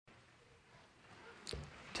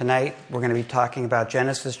Tonight, we're going to be talking about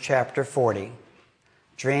Genesis chapter 40,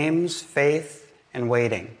 dreams, faith, and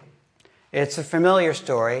waiting. It's a familiar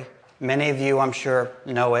story. Many of you, I'm sure,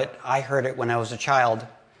 know it. I heard it when I was a child.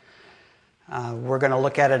 We're going to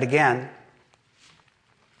look at it again.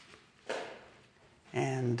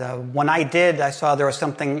 And when I did, I saw there was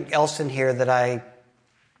something else in here that I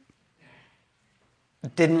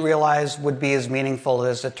didn't realize would be as meaningful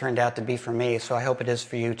as it turned out to be for me, so I hope it is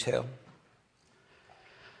for you too.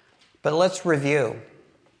 But let's review.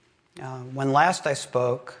 When last I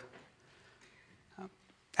spoke,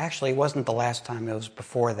 actually it wasn't the last time, it was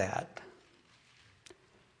before that.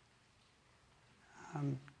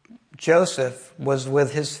 Joseph was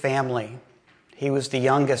with his family. He was the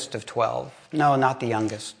youngest of 12. No, not the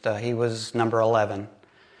youngest. He was number 11.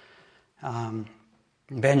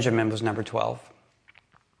 Benjamin was number 12.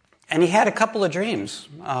 And he had a couple of dreams.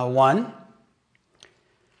 One,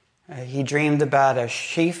 he dreamed about a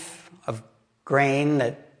sheaf of grain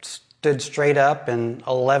that stood straight up and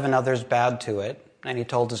 11 others bowed to it. And he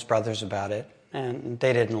told his brothers about it, and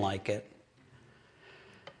they didn't like it.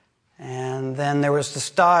 And then there was the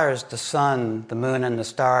stars, the sun, the moon, and the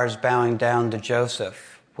stars bowing down to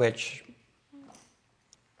Joseph, which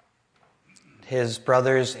his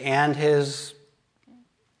brothers and his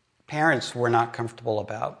parents were not comfortable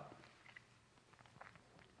about.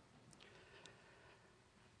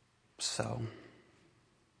 So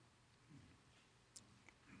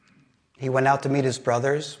he went out to meet his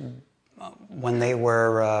brothers when they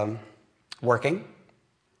were working.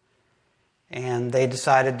 And they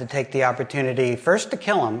decided to take the opportunity first to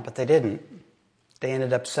kill him, but they didn't. They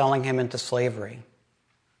ended up selling him into slavery.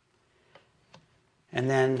 And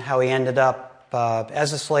then how he ended up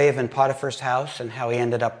as a slave in Potiphar's house, and how he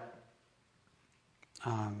ended up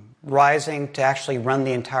rising to actually run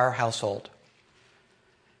the entire household.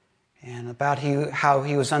 And about how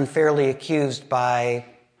he was unfairly accused by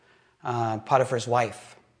Potiphar's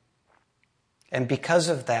wife. And because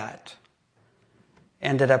of that,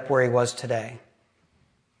 ended up where he was today.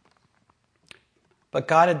 But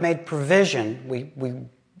God had made provision. We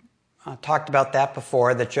talked about that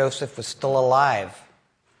before, that Joseph was still alive.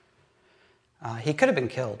 He could have been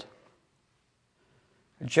killed.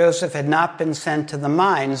 Joseph had not been sent to the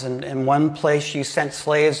mines, and in one place you sent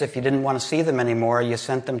slaves if you didn't want to see them anymore. You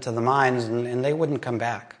sent them to the mines, and they wouldn't come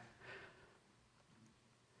back.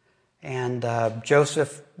 And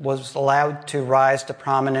Joseph was allowed to rise to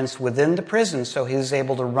prominence within the prison, so he was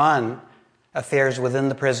able to run affairs within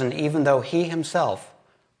the prison, even though he himself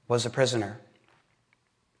was a prisoner.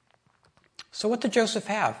 So what did Joseph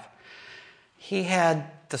have? He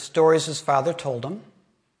had the stories his father told him.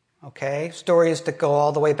 Okay, stories that go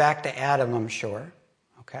all the way back to Adam, I'm sure.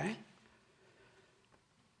 Okay.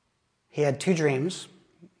 He had 2 dreams,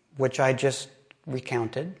 which I just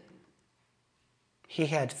recounted. He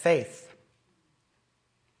had faith.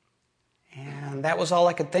 And that was all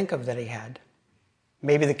I could think of that he had.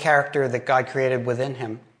 Maybe the character that God created within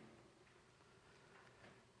him.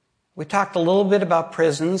 We talked a little bit about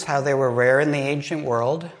prisons, how they were rare in the ancient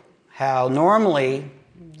world, how normally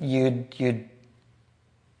you'd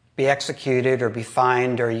be executed or be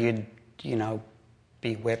fined, or you'd,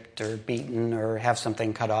 be whipped or beaten or have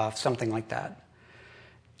something cut off, something like that.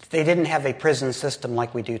 They didn't have a prison system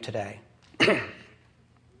like we do today.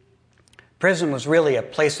 Prison was really a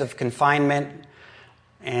place of confinement,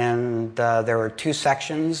 and there were 2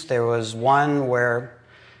 sections. There was one where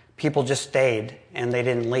people just stayed and they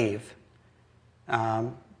didn't leave.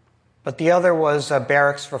 But the other was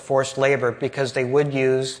barracks for forced labor, because they would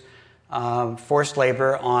use forced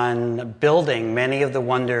labor on building many of the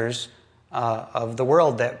wonders of the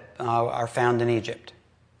world that are found in Egypt.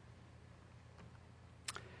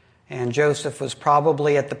 And Joseph was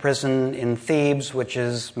probably at the prison in Thebes, which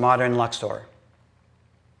is modern Luxor.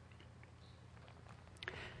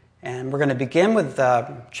 And we're going to begin with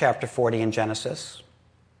chapter 40 in Genesis.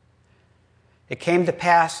 It came to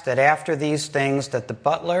pass that after these things that the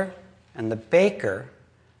butler and the baker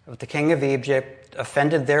of the king of Egypt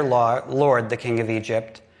offended their lord, the king of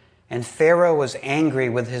Egypt, and Pharaoh was angry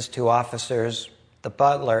with his 2 officers, the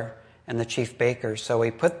butler and the chief baker. So he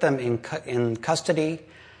put them in custody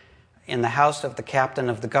in the house of the captain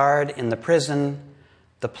of the guard, in the prison,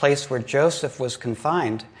 the place where Joseph was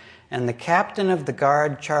confined. And the captain of the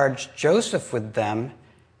guard charged Joseph with them,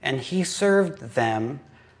 and he served them,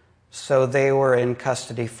 so they were in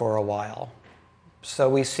custody for a while. So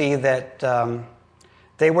we see that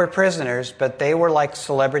they were prisoners, but they were like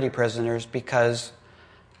celebrity prisoners because,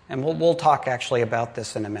 and we'll talk actually about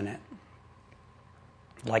this in a minute,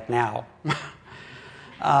 like now.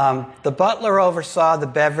 The butler oversaw the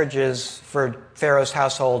beverages for Pharaoh's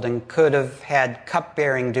household and could have had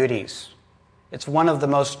cupbearing duties. It's one of the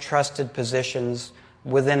most trusted positions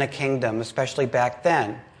within a kingdom, especially back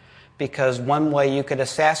then, because one way you could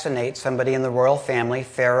assassinate somebody in the royal family,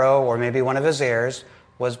 Pharaoh or maybe one of his heirs,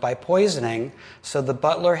 was by poisoning. So the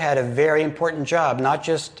butler had a very important job, not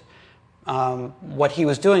just what he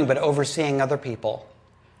was doing, but overseeing other people.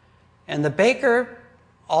 And the baker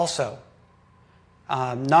also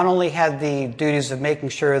not only had the duties of making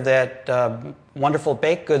sure that wonderful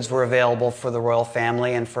baked goods were available for the royal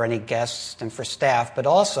family and for any guests and for staff, but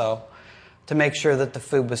also to make sure that the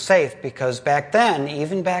food was safe, because back then,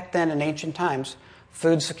 even back then in ancient times,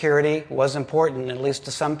 food security was important, at least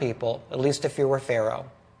to some people, at least if you were Pharaoh.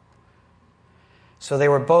 So they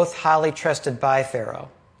were both highly trusted by Pharaoh,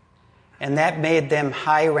 and that made them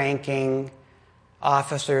high-ranking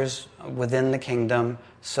officers within the kingdom.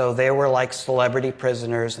 So they were like celebrity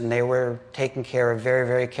prisoners, and they were taken care of very,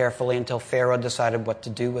 very carefully until Pharaoh decided what to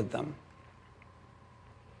do with them.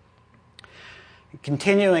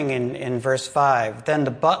 Continuing in verse 5, then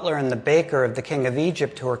the butler and the baker of the king of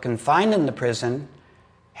Egypt, who were confined in the prison,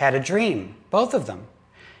 had a dream, both of them.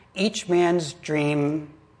 Each man's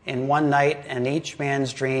dream in one night, and each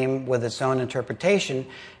man's dream with its own interpretation.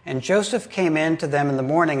 And Joseph came in to them in the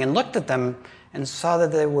morning and looked at them and saw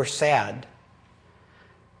that they were sad.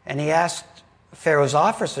 And he asked Pharaoh's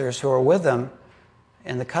officers who were with him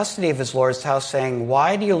in the custody of his lord's house, saying,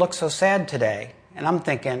 why do you look so sad today? And I'm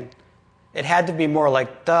thinking, it had to be more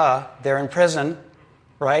like, duh, they're in prison,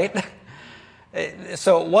 right?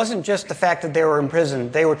 So it wasn't just the fact that they were in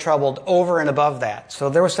prison. They were troubled over and above that. So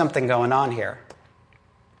there was something going on here.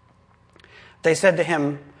 They said to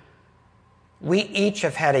him, we each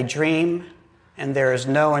have had a dream, and there is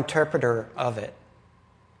no interpreter of it.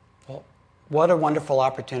 Well, what a wonderful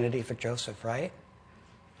opportunity for Joseph, right?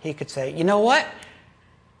 He could say, you know what?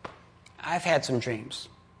 I've had some dreams.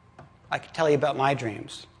 I could tell you about my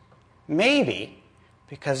dreams. Maybe,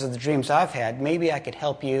 because of the dreams I've had, maybe I could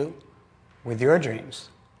help you with your dreams,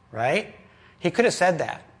 right? He could have said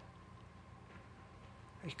that.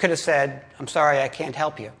 He could have said, I'm sorry, I can't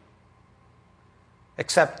help you.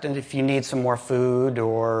 Except if you need some more food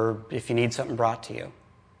or if you need something brought to you.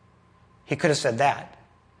 He could have said that.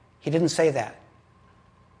 He didn't say that.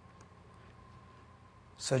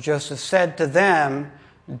 So Joseph said to them,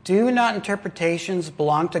 do not interpretations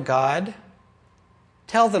belong to God?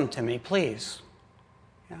 Tell them to me, please.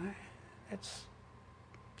 It's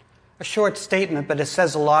a short statement, but it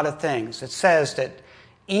says a lot of things. It says that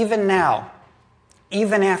even now,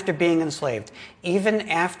 even after being enslaved, even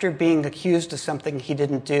after being accused of something he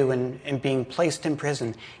didn't do and being placed in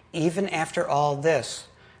prison, even after all this,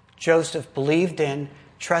 Joseph believed in,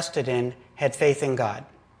 trusted in, had faith in God.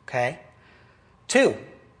 Okay? 2,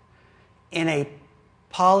 in a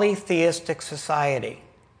polytheistic society,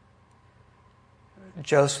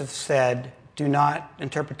 Joseph said, do not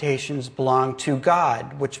interpretations belong to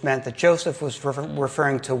God, which meant that Joseph was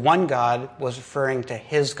referring to one God, was referring to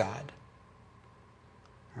his God.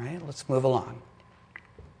 All right, let's move along.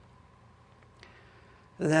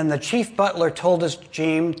 Then the chief butler told his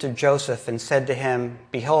dream to Joseph and said to him,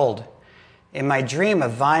 behold, in my dream a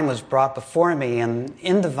vine was brought before me, and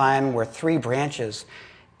in the vine were 3 branches.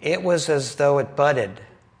 It was as though it budded.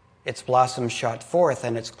 Its blossoms shot forth,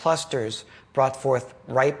 and its clusters brought forth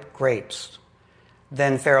ripe grapes.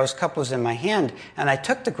 Then Pharaoh's cup was in my hand, and I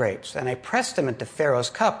took the grapes, and I pressed them into Pharaoh's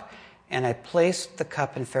cup, and I placed the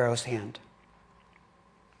cup in Pharaoh's hand.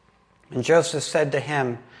 And Joseph said to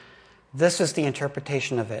him, this is the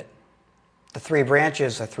interpretation of it. The 3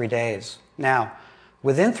 branches are 3 days. Now,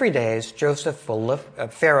 within 3 days,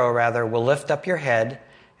 Pharaoh will lift up your head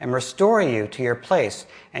and restore you to your place,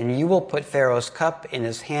 and you will put Pharaoh's cup in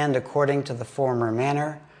his hand according to the former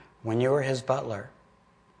manner when you were his butler.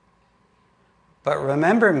 But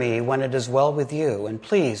remember me when it is well with you, and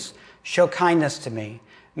please show kindness to me.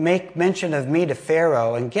 Make mention of me to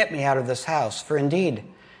Pharaoh and get me out of this house, for indeed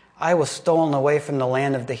I was stolen away from the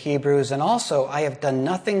land of the Hebrews, and also I have done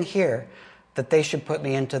nothing here that they should put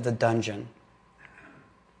me into the dungeon.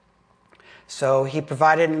 So he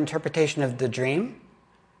provided an interpretation of the dream,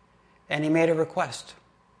 and he made a request.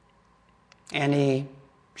 And he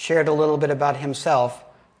shared a little bit about himself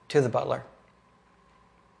to the butler.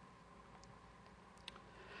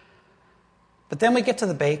 But then we get to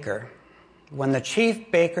the baker. When the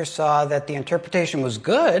chief baker saw that the interpretation was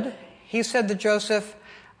good, he said to Joseph,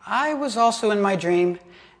 I was also in my dream,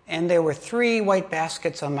 and there were 3 white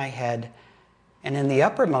baskets on my head, and in the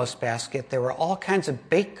uppermost basket there were all kinds of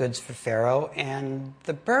baked goods for Pharaoh, and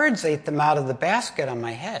the birds ate them out of the basket on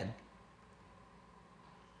my head.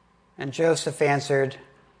 And Joseph answered,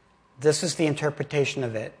 "This is the interpretation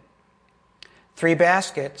of it. 3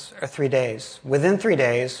 baskets are 3 days. Within 3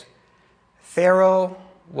 days, Pharaoh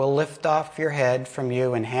will lift off your head from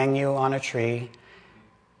you and hang you on a tree,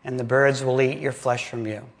 and the birds will eat your flesh from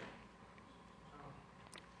you."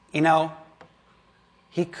 You know,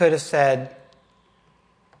 he could have said,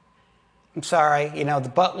 "I'm sorry,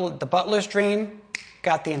 the butler's dream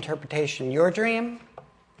got the interpretation. Your dream,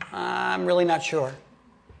 I'm really not sure."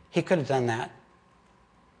 He could have done that.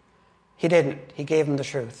 He didn't. He gave him the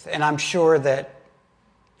truth. And I'm sure that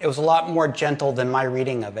it was a lot more gentle than my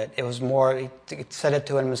reading of it. It was more, he said it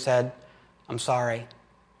to him and said, I'm sorry.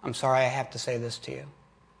 I'm sorry I have to say this to you.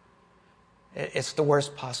 It's the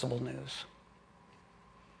worst possible news.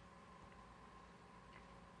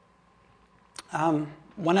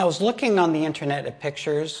 When I was looking on the internet at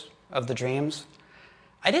pictures of the dreams,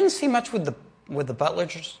 I didn't see much with the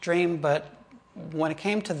butler's dream, but when it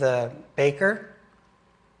came to the baker,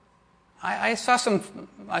 I saw some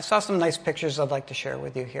nice pictures I'd like to share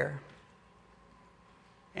with you here.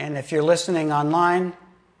 And if you're listening online,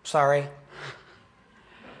 sorry.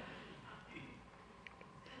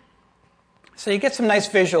 So you get some nice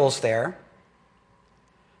visuals there.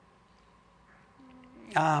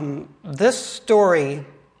 This story,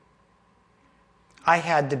 I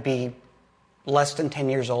had to be less than 10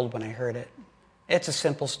 years old when I heard it. It's a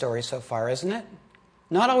simple story so far, isn't it?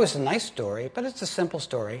 Not always a nice story, but it's a simple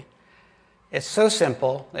story. It's so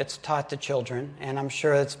simple, it's taught to children, and I'm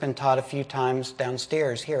sure it's been taught a few times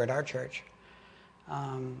downstairs here at our church.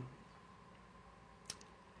 And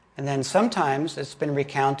then sometimes it's been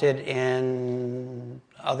recounted in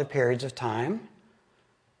other periods of time,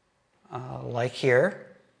 like here.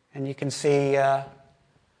 And you can see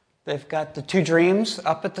they've got the 2 dreams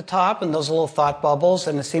up at the top and those little thought bubbles,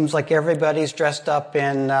 and it seems like everybody's dressed up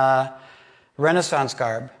in Renaissance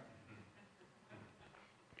garb.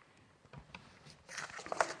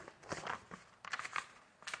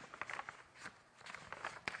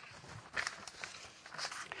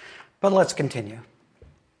 But let's continue.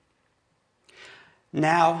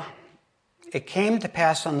 Now, it came to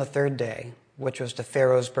pass on the 3rd day, which was the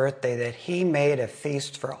Pharaoh's birthday, that he made a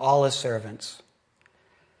feast for all his servants.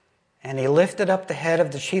 And he lifted up the head of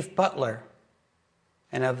the chief butler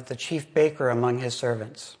and of the chief baker among his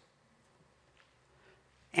servants.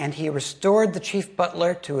 And he restored the chief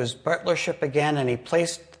butler to his butlership again, and he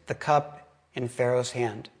placed the cup in Pharaoh's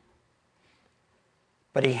hand.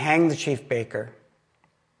 But he hanged the chief baker,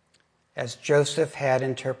 as Joseph had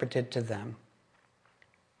interpreted to them.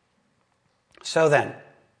 So then,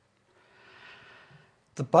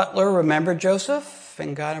 the butler remembered Joseph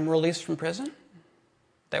and got him released from prison.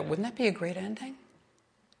 Wouldn't that be a great ending?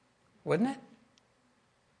 Wouldn't it?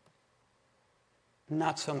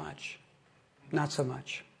 Not so much. Not so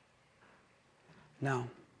much. No.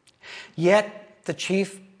 Yet the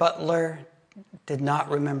chief butler did not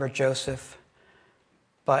remember Joseph,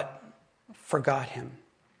 but forgot him.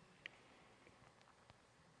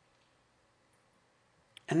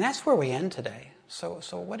 And that's where we end today. So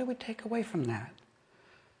what do we take away from that?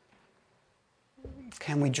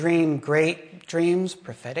 Can we dream great dreams,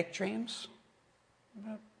 prophetic dreams?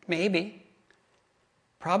 Maybe.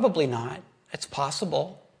 Probably not. It's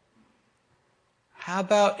possible. How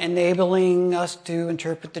about enabling us to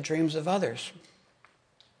interpret the dreams of others?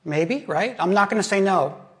 Maybe, right? I'm not going to say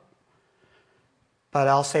no, but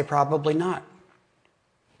I'll say probably not.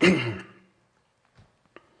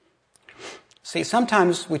 See,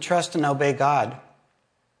 sometimes we trust and obey God.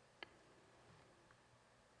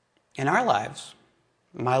 In our lives,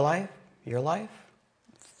 my life, your life,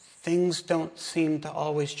 things don't seem to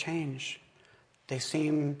always change. They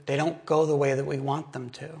don't go the way that we want them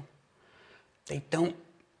to. They don't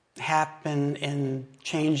happen and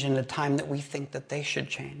change in the time that we think that they should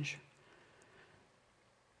change.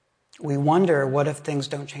 We wonder, what if things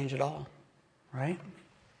don't change at all, right?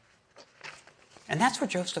 And that's where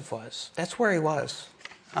Joseph was. That's where he was.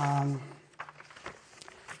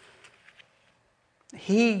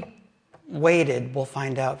 He waited, we'll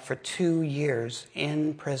find out, for 2 years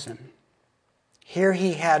in prison. Here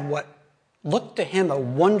he had what looked to him a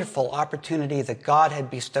wonderful opportunity that God had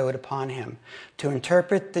bestowed upon him to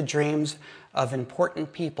interpret the dreams of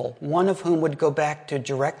important people, one of whom would go back to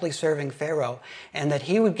directly serving Pharaoh, and that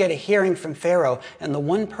he would get a hearing from Pharaoh, and the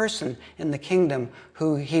one person in the kingdom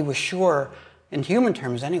who he was sure, in human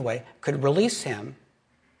terms anyway, could release him,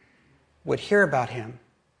 would hear about him,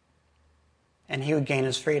 and he would gain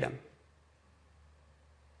his freedom.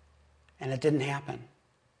 And it didn't happen.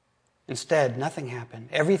 Instead, nothing happened.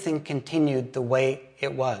 Everything continued the way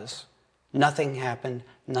it was. Nothing happened.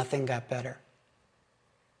 Nothing got better.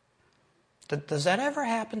 Does that ever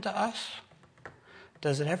happen to us?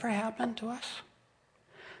 Does it ever happen to us?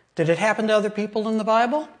 Did it happen to other people in the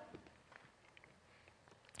Bible?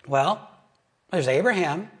 Well, there's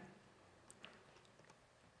Abraham.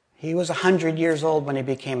 He was 100 years old when he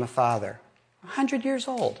became a father. 100 years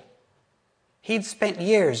old. He'd spent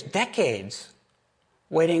years, decades,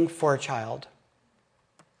 waiting for a child.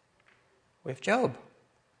 We have Job.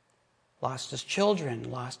 Lost his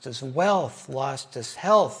children, lost his wealth, lost his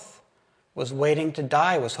health, was waiting to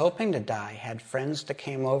die, was hoping to die, had friends that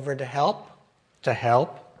came over to help,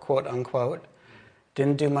 quote unquote.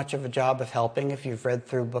 Didn't do much of a job of helping if you've read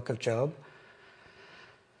through the book of Job.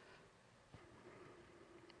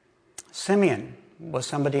 Simeon was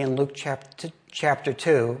somebody in Luke chapter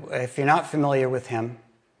 2. If you're not familiar with him,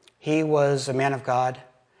 he was a man of God,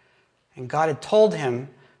 and God had told him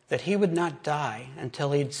that he would not die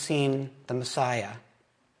until he'd seen the Messiah.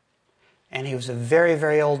 And he was a very,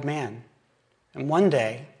 very old man. And one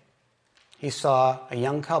day, he saw a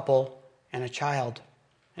young couple and a child,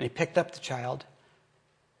 and he picked up the child,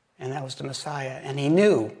 and that was the Messiah. And he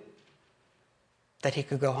knew that he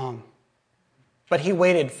could go home. But he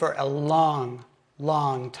waited for a long,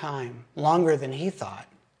 long time, longer than he thought.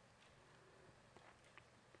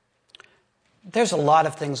 There's a lot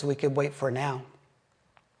of things we could wait for now.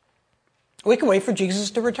 We can wait for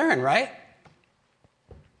Jesus to return, right?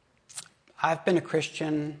 I've been a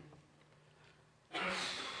Christian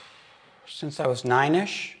since I was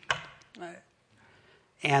 9-ish.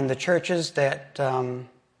 And the churches that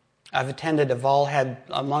I've attended have all had,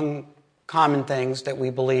 among common things, that we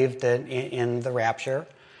believed that in the rapture,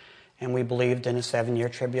 and we believed in a 7-year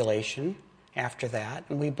tribulation after that,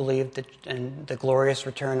 and we believed that in the glorious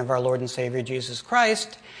return of our Lord and Savior Jesus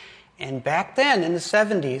Christ. And back then, in the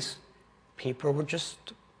 70s,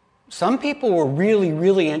 some people were really,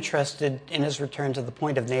 really interested in his return to the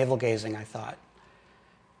point of navel-gazing, I thought.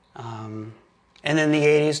 And in the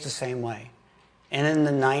 80s, the same way. And in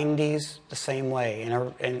the 90s, the same way.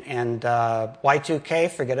 And Y2K,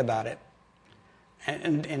 forget about it.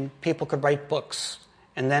 And people could write books.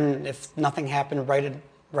 And then if nothing happened, write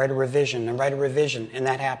a revision, and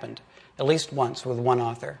that happened. At least once with one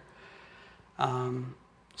author.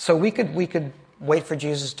 So we could wait for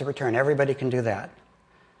Jesus to return. Everybody can do that.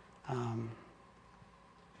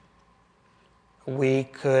 We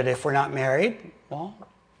could, if we're not married, well,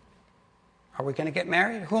 are we going to get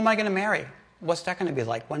married? Who am I going to marry? What's that going to be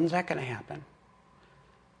like? When's that going to happen?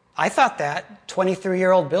 I thought that.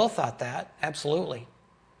 23-year-old Bill thought that. Absolutely.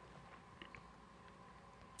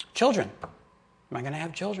 Children. Am I going to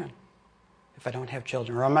have children if I don't have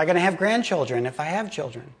children? Or am I going to have grandchildren if I have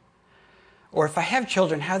children? Or if I have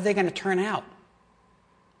children, how are they going to turn out?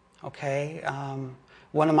 Okay.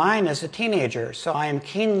 One of mine is a teenager, so I am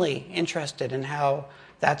keenly interested in how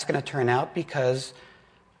that's going to turn out because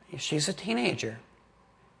she's a teenager.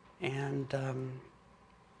 And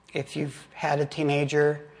if you've had a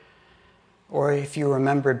teenager, or if you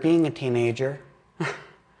remember being a teenager,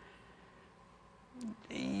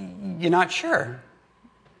 you're not sure.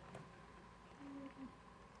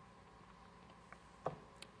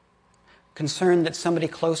 Concerned that somebody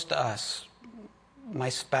close to us, my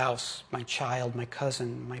spouse, my child, my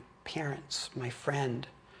cousin, my parents, my friend,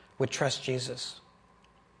 would trust Jesus.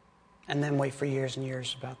 And then wait for years and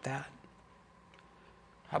years about that.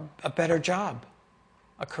 A better job,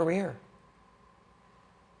 a career.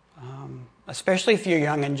 Especially if you're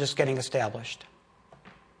young and just getting established.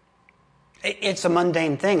 It's a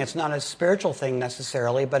mundane thing. It's not a spiritual thing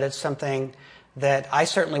necessarily, but it's something that I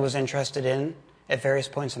certainly was interested in at various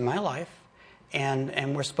points in my life.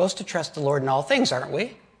 And we're supposed to trust the Lord in all things, aren't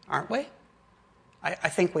we? Aren't we? I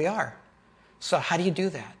think we are. So how do you do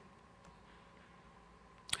that?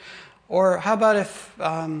 Or how about if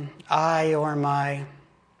I or my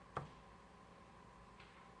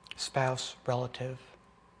spouse, relative,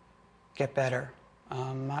 get better?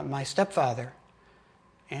 My stepfather,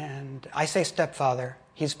 and I say stepfather,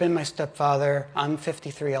 he's been my stepfather. I'm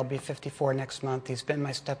 53, I'll be 54 next month. He's been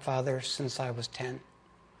my stepfather since I was 10.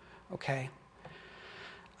 Okay?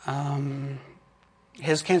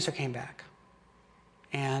 His cancer came back.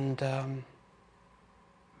 And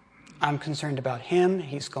I'm concerned about him.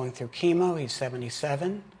 He's going through chemo. He's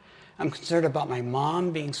 77. I'm concerned about my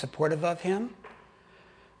mom being supportive of him.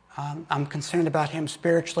 I'm concerned about him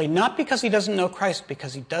spiritually, not because he doesn't know Christ,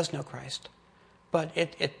 because he does know Christ. But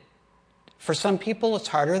for some people, it's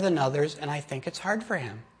harder than others, and I think it's hard for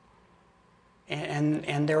him.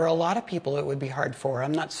 And there are a lot of people it would be hard for.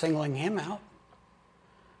 I'm not singling him out.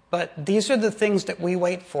 But these are the things that we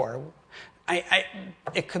wait for.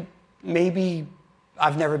 It could maybe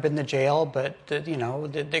I've never been to jail, but,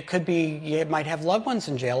 it could be you might have loved ones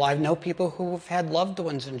in jail. I know people who've had loved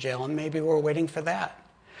ones in jail, and maybe we're waiting for that.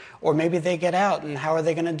 Or maybe they get out, and how are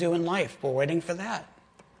they going to do in life? We're waiting for that.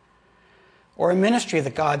 Or a ministry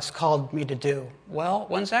that God's called me to do. Well,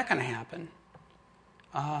 when's that going to happen?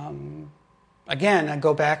 Again, I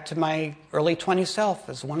go back to my early 20s self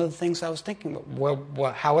as one of the things I was thinking,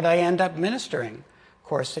 how would I end up ministering? Of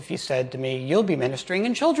course, if you said to me, you'll be ministering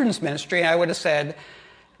in children's ministry, I would have said,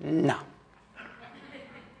 no.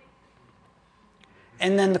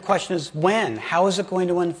 And then the question is, when? How is it going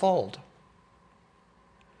to unfold?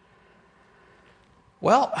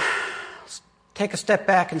 Well, let's take a step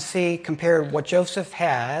back and compare what Joseph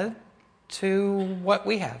had to what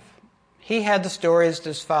we have. He had the stories that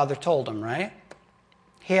his father told him, right?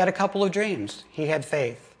 He had a couple of dreams. He had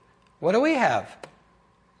faith. What do we have?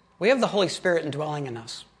 We have the Holy Spirit indwelling in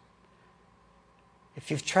us.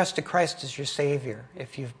 If you've trusted Christ as your Savior,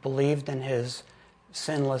 if you've believed in His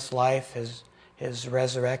sinless life, His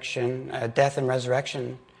resurrection, death and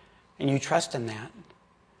resurrection, and you trust in that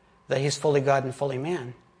He's fully God and fully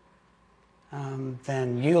man,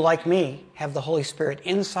 then you, like me, have the Holy Spirit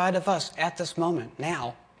inside of us at this moment,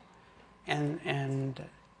 now. And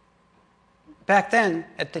back then,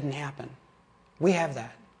 it didn't happen. We have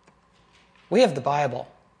that. We have the Bible.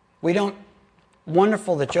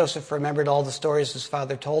 Wonderful that Joseph remembered all the stories his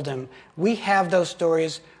father told him. We have those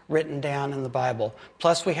stories written down in the Bible.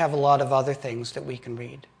 Plus, we have a lot of other things that we can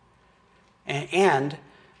read. And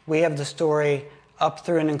we have the story up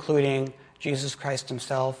through and including Jesus Christ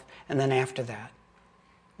Himself, and then after that.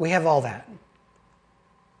 We have all that.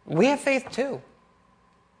 We have faith too.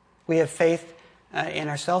 We have faith in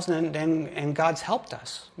ourselves, and God's helped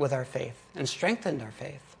us with our faith and strengthened our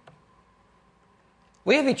faith.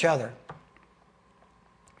 We have each other.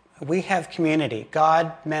 We have community.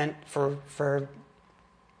 God meant for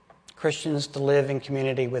Christians to live in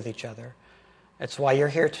community with each other. It's why you're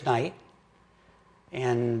here tonight,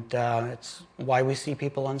 and it's why we see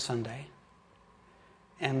people on Sunday.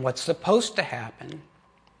 And what's supposed to happen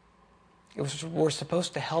is we're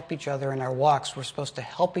supposed to help each other in our walks. We're supposed to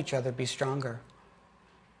help each other be stronger.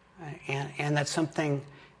 And that's something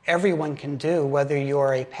everyone can do, whether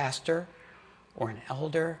you're a pastor or an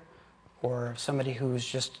elder or somebody who's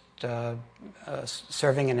just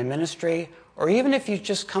serving in a ministry, or even if you've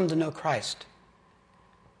just come to know Christ.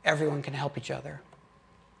 Everyone can help each other.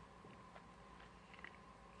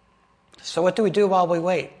 So what do we do while we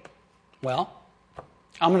wait? Well,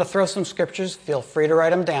 I'm going to throw some scriptures. Feel free to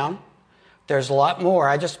write them down. There's a lot more.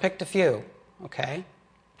 I just picked a few, okay?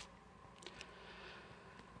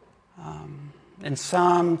 In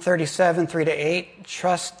Psalm 37, 3-8,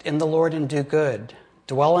 trust in the Lord and do good.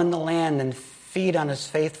 Dwell in the land and feed on His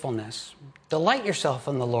faithfulness. Delight yourself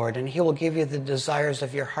in the Lord, and He will give you the desires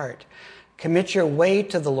of your heart. Commit your way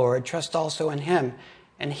to the Lord. Trust also in Him,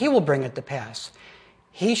 and He will bring it to pass.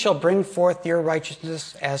 He shall bring forth your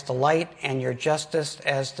righteousness as the light and your justice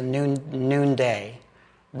as the noonday.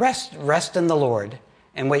 Rest in the Lord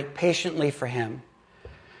and wait patiently for Him.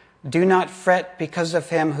 Do not fret because of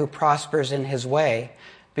him who prospers in his way,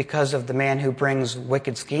 because of the man who brings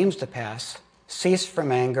wicked schemes to pass. Cease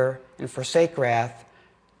from anger and forsake wrath.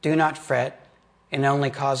 Do not fret, it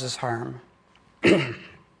only causes harm.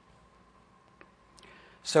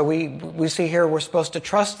 So we see here we're supposed to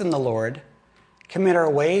trust in the Lord, commit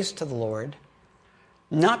our ways to the Lord,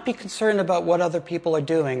 not be concerned about what other people are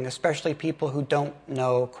doing, especially people who don't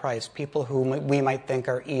know Christ, people who we might think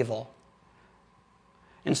are evil.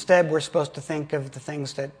 Instead, we're supposed to think of the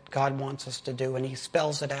things that God wants us to do, and He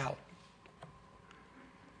spells it out.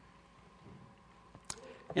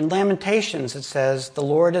 In Lamentations, it says, "The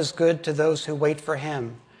Lord is good to those who wait for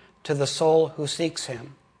Him, to the soul who seeks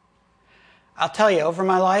Him." I'll tell you, over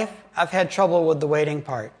my life, I've had trouble with the waiting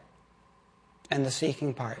part and the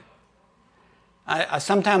seeking part. I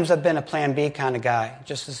sometimes I've been a plan B kind of guy,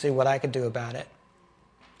 just to see what I could do about it.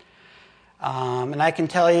 And I can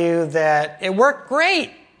tell you that it worked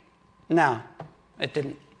great. No, it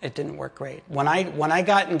didn't. It didn't work great. When I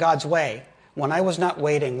got in God's way, when I was not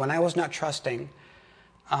waiting, when I was not trusting,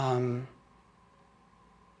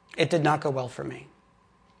 it did not go well for me.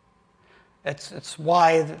 It's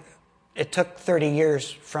why it took 30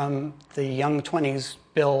 years from the young 20s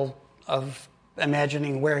Bill of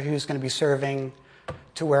imagining where he was going to be serving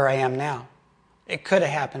to where I am now. It could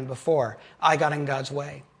have happened before. I got in God's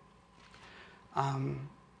way.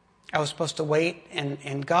 I was supposed to wait,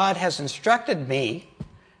 and God has instructed me.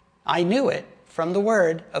 I knew it from the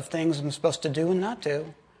Word of things I'm supposed to do and not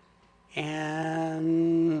do,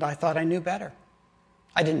 and I thought I knew better.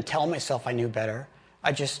 I didn't tell myself I knew better.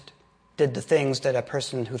 I just did the things that a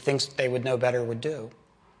person who thinks they would know better would do.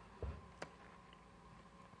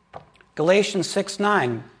 Galatians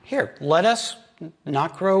 6:9. Here, let us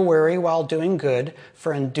not grow weary while doing good,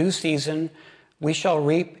 for in due season we shall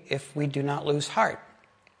reap if we do not lose heart.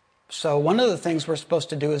 So one of the things we're supposed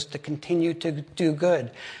to do is to continue to do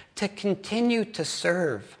good, to continue to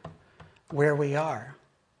serve where we are.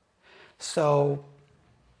 So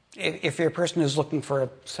if you're a person who's looking for,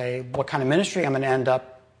 say, what kind of ministry I'm going to end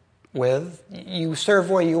up with, you serve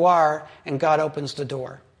where you are and God opens the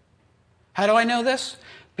door. How do I know this?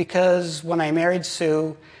 Because when I married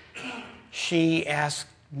Sue, she asked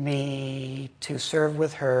me to serve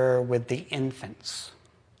with her with the infants.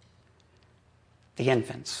 The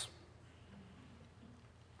infants.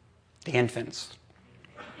 The infants.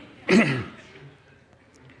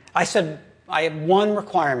 I said, I had one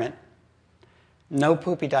requirement: no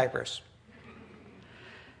poopy diapers.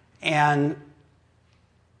 And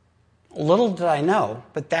little did I know,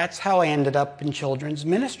 but that's how I ended up in children's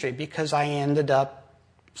ministry, because I ended up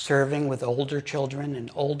serving with older children and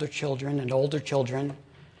older children and older children,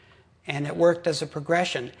 and it worked as a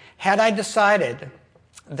progression. Had I decided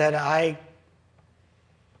that I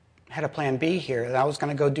had a plan B here, that I was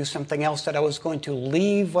going to go do something else, that I was going to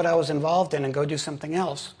leave what I was involved in and go do something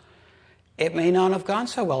else, it may not have gone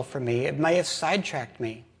so well for me. It may have sidetracked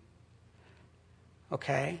me.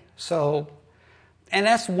 Okay? So, and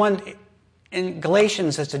that's one, in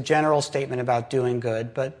Galatians it's a general statement about doing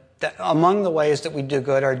good, but among the ways that we do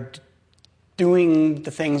good are doing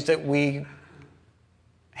the things that we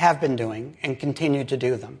have been doing and continue to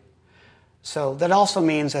do them. So that also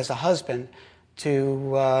means, as a husband,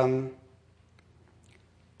 to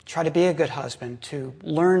try to be a good husband, to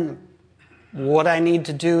learn what I need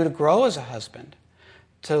to do to grow as a husband,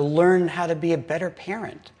 to learn how to be a better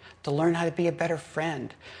parent, to learn how to be a better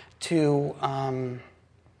friend, to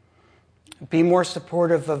be more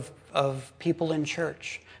supportive of people in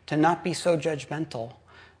church, to not be so judgmental,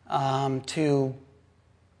 to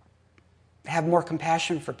have more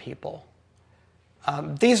compassion for people.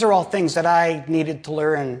 These are all things that I needed to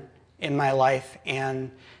learn in my life,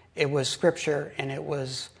 and it was Scripture, and it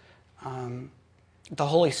was the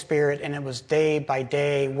Holy Spirit, and it was day by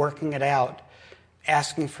day working it out,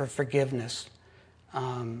 asking for forgiveness,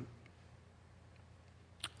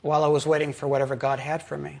 while I was waiting for whatever God had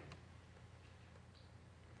for me.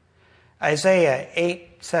 Isaiah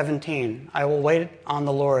 8:17, I will wait on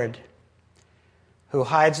the Lord, who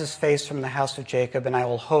hides his face from the house of Jacob, and I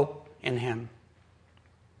will hope in him.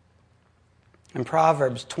 In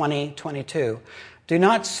Proverbs 20:22, do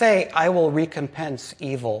not say, I will recompense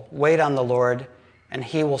evil. Wait on the Lord, and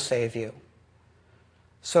he will save you.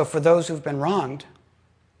 So for those who've been wronged,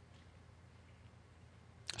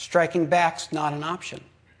 striking back's not an option.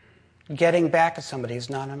 Getting back at somebody is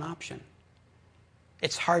not an option.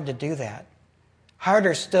 It's hard to do that.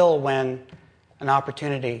 Harder still when an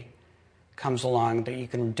opportunity comes along that you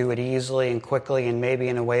can do it easily and quickly and maybe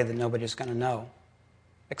in a way that nobody's going to know,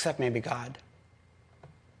 except maybe God.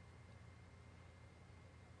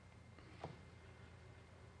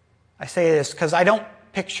 I say this because I don't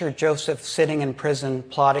picture Joseph sitting in prison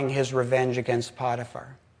plotting his revenge against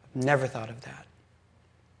Potiphar. I've never thought of that.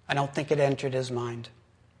 I don't think it entered his mind.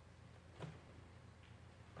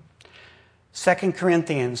 2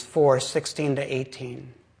 Corinthians 4:16-18.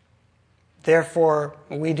 Therefore,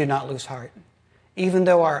 we do not lose heart. Even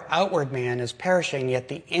though our outward man is perishing, yet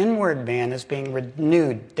the inward man is being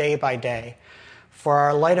renewed day by day. For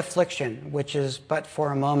our light affliction, which is but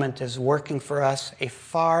for a moment, is working for us a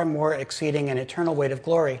far more exceeding and eternal weight of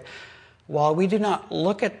glory, while we do not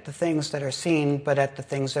look at the things that are seen, but at the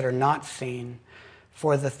things that are not seen.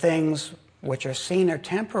 For the things which are seen are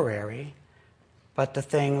temporary, but the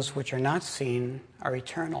things which are not seen are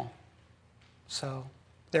eternal. So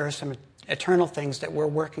there are some eternal things that we're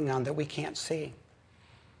working on that we can't see.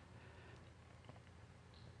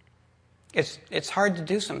 It's hard to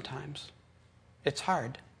do sometimes. It's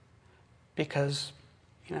hard because,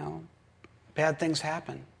 bad things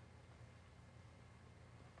happen.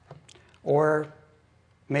 Or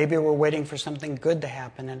maybe we're waiting for something good to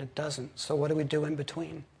happen and it doesn't. So what do we do in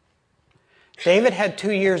between? David had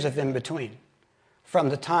 2 years of in between, from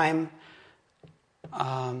the time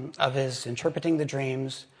of his interpreting the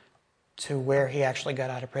dreams to where he actually got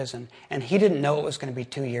out of prison. And he didn't know it was going to be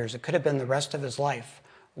 2 years. It could have been the rest of his life.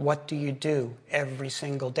 What do you do every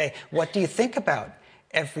single day? What do you think about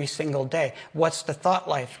every single day? What's the thought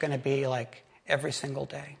life going to be like every single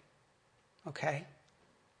day? Okay?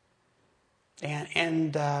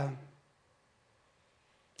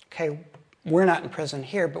 Okay, we're not in prison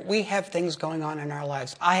here, but we have things going on in our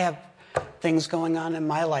lives. I have things going on in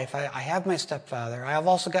my life. I have my stepfather. I have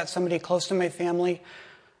also got somebody close to my family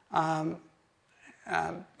who's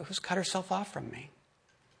cut herself off from me.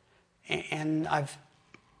 And I've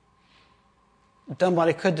done what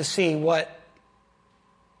I could to see what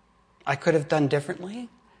I could have done differently,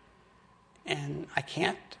 and I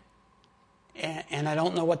can't. And I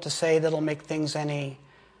don't know what to say that'll make things any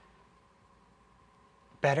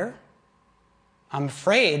better. I'm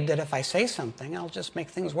afraid that if I say something, I'll just make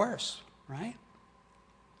things worse, right?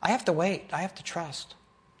 I have to wait. I have to trust.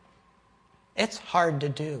 It's hard to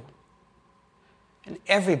do. And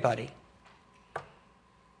everybody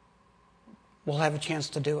will have a chance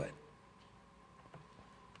to do it.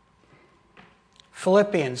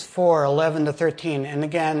 Philippians 4:11-13. And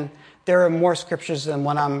again, there are more scriptures than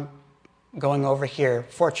what I'm going over here.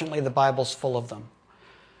 Fortunately, the Bible's full of them.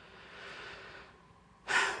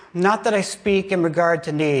 Not that I speak in regard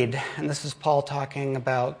to need, and this is Paul talking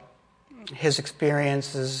about his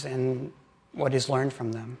experiences and what he's learned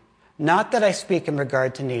from them. Not that I speak in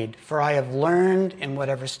regard to need, for I have learned in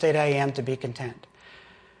whatever state I am to be content.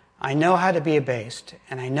 I know how to be abased,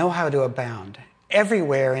 and I know how to abound.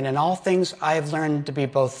 Everywhere and in all things I have learned to be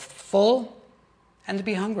both full and to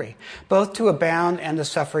be hungry, both to abound and to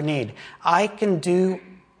suffer need. I can do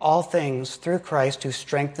all things through Christ who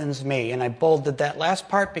strengthens me. And I bolded that last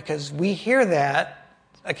part because we hear that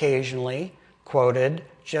occasionally quoted,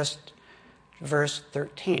 just verse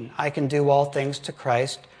 13. I can do all things to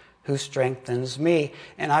Christ who strengthens me.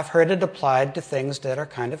 And I've heard it applied to things that are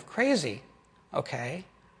kind of crazy, okay?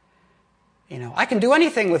 I can do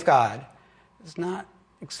anything with God. It's not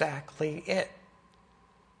exactly it.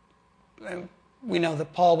 We know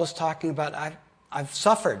that Paul was talking about, I've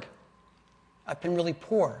suffered. I've been really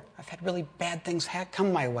poor. I've had really bad things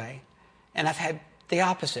come my way. And I've had the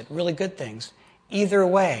opposite, really good things. Either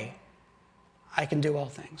way, I can do all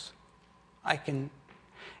things. And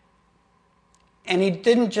he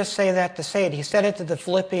didn't just say that to say it. He said it to the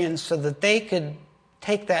Philippians so that they could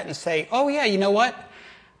take that and say, oh yeah, you know what?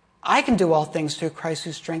 I can do all things through Christ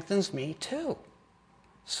who strengthens me too.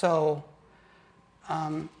 So,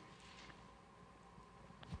 I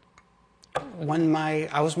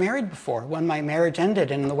was married before. When my marriage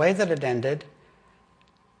ended in the way that it ended,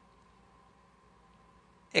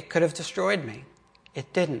 it could have destroyed me.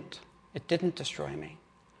 It didn't. It didn't destroy me.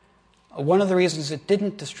 One of the reasons it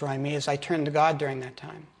didn't destroy me is I turned to God during that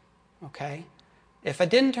time. Okay? If I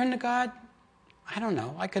didn't turn to God, I don't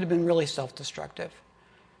know. I could have been really self-destructive.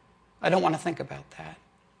 I don't want to think about that.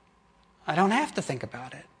 I don't have to think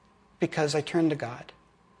about it because I turned to God.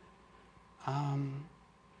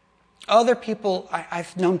 Other people,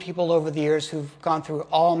 I've known people over the years who've gone through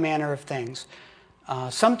all manner of things.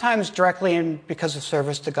 Sometimes directly and because of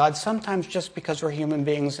service to God, sometimes just because we're human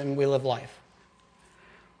beings and we live life.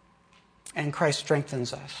 And Christ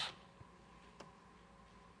strengthens us.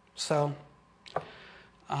 So,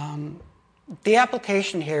 the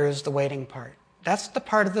application here is the waiting part. That's the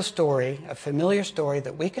part of the story, a familiar story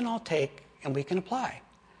that we can all take and we can apply.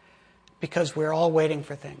 Because we're all waiting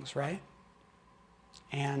for things, right?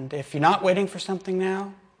 And if you're not waiting for something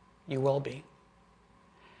now, you will be.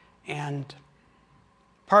 And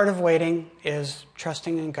part of waiting is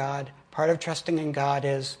trusting in God. Part of trusting in God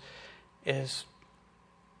is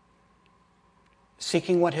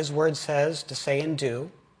seeking what His Word says to say and do,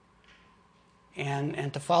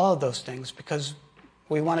 and to follow those things, because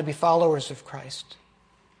we want to be followers of Christ.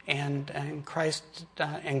 And Christ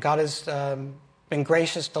and God has been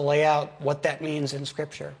gracious to lay out what that means in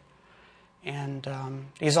Scripture. And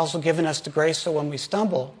He's also given us the grace so when we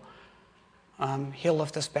stumble, He'll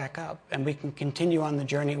lift us back up. And we can continue on the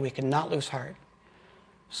journey. We can not lose heart.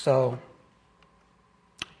 So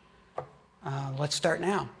let's start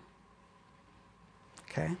now.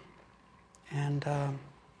 Okay? And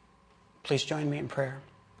please join me in prayer.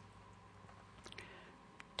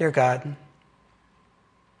 Dear God,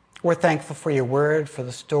 we're thankful for your word, for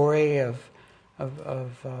the story of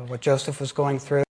what Joseph was going through.